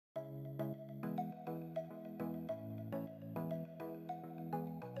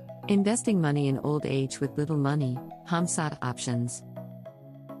Investing money in old age with little money, Hamsat options.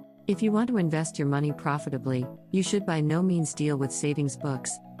 If you want to invest your money profitably, you should by no means deal with savings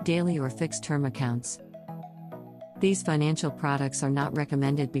books, daily or fixed term accounts. These financial products are not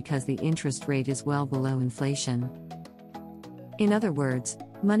recommended because the interest rate is well below inflation. In other words,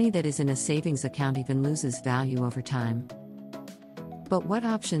 money that is in a savings account even loses value over time. But what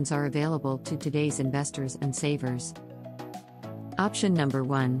options are available to today's investors and savers? Option number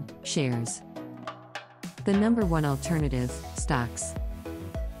 1, shares. The number one alternative, stocks.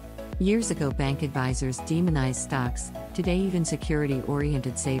 Years ago, bank advisors demonized stocks. Today, even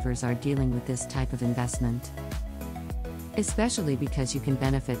security-oriented savers are dealing with this type of investment. Especially because you can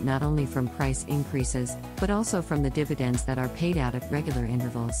benefit not only from price increases, but also from the dividends that are paid out at regular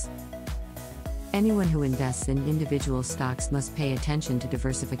intervals. Anyone who invests in individual stocks must pay attention to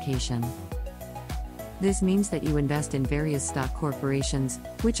diversification. This means that you invest in various stock corporations,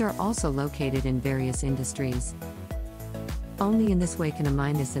 which are also located in various industries. Only in this way can a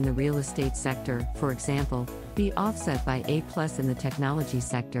minus in the real estate sector, for example, be offset by A+ in the technology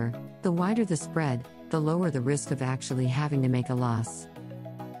sector. The wider the spread, the lower the risk of actually having to make a loss.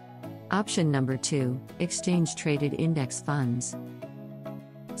 Option number 2, exchange-traded index funds.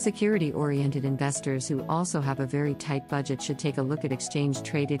 Security-oriented investors who also have a very tight budget should take a look at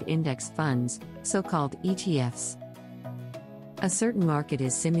exchange-traded index funds, so-called ETFs. A certain market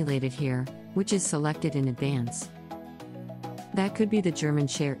is simulated here, which is selected in advance. That could be the German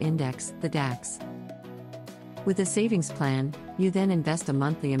share index, the DAX. With a savings plan, you then invest a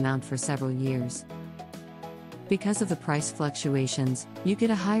monthly amount for several years. Because of the price fluctuations, you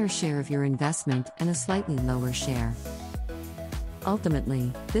get a higher share of your investment and a slightly lower share.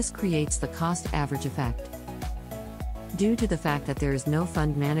 Ultimately, this creates the cost average effect. Due to the fact that there is no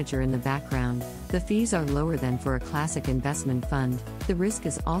fund manager in the background, the fees are lower than for a classic investment fund. The risk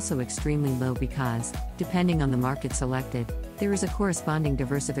is also extremely low because, depending on the market selected, there is a corresponding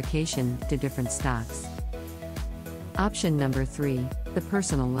diversification to different stocks. Option number 3, the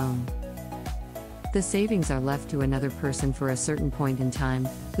personal loan. The savings are left to another person for a certain point in time,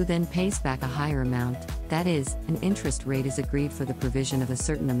 who then pays back a higher amount. That is, an interest rate is agreed for the provision of a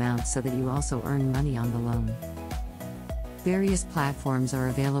certain amount so that you also earn money on the loan. Various platforms are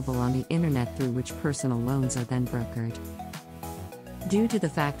available on the internet through which personal loans are then brokered. Due to the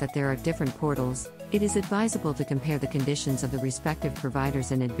fact that there are different portals, it is advisable to compare the conditions of the respective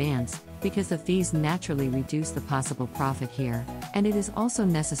providers in advance, because the fees naturally reduce the possible profit here, and it is also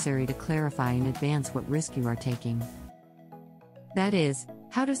necessary to clarify in advance what risk you are taking. That is,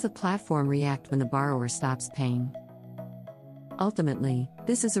 how does the platform react when the borrower stops paying? Ultimately,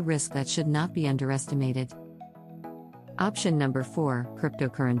 this is a risk that should not be underestimated. Option number 4,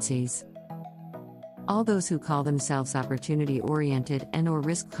 cryptocurrencies. All those who call themselves opportunity-oriented and/or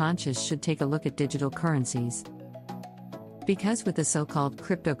risk-conscious should take a look at digital currencies. Because with the so-called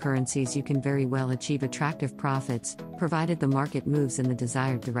cryptocurrencies you can very well achieve attractive profits, provided the market moves in the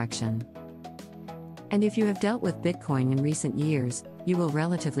desired direction. And if you have dealt with Bitcoin in recent years, you will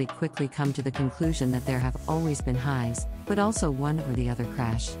relatively quickly come to the conclusion that there have always been highs, but also one or the other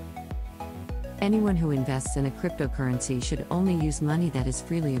crash. Anyone who invests in a cryptocurrency should only use money that is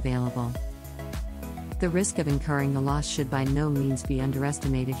freely available. The risk of incurring a loss should by no means be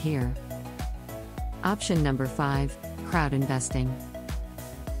underestimated here. Option number 5, crowd investing.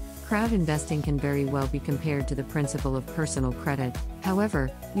 Crowd investing can very well be compared to the principle of personal credit. However,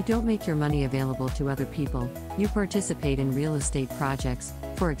 you don't make your money available to other people, you participate in real estate projects,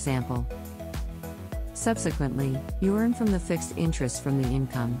 for example. Subsequently, you earn from the fixed interest from the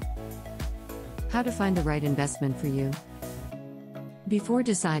income. How to find the right investment for you? Before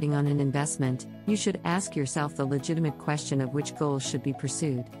deciding on an investment, you should ask yourself the legitimate question of which goals should be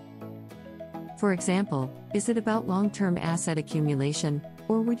pursued. For example, is it about long-term asset accumulation,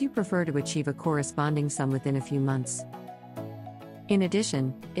 or would you prefer to achieve a corresponding sum within a few months? In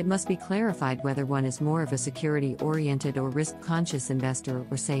addition, it must be clarified whether one is more of a security-oriented or risk-conscious investor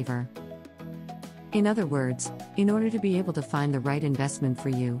or saver. In other words, in order to be able to find the right investment for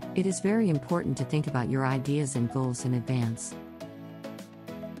you, it is very important to think about your ideas and goals in advance.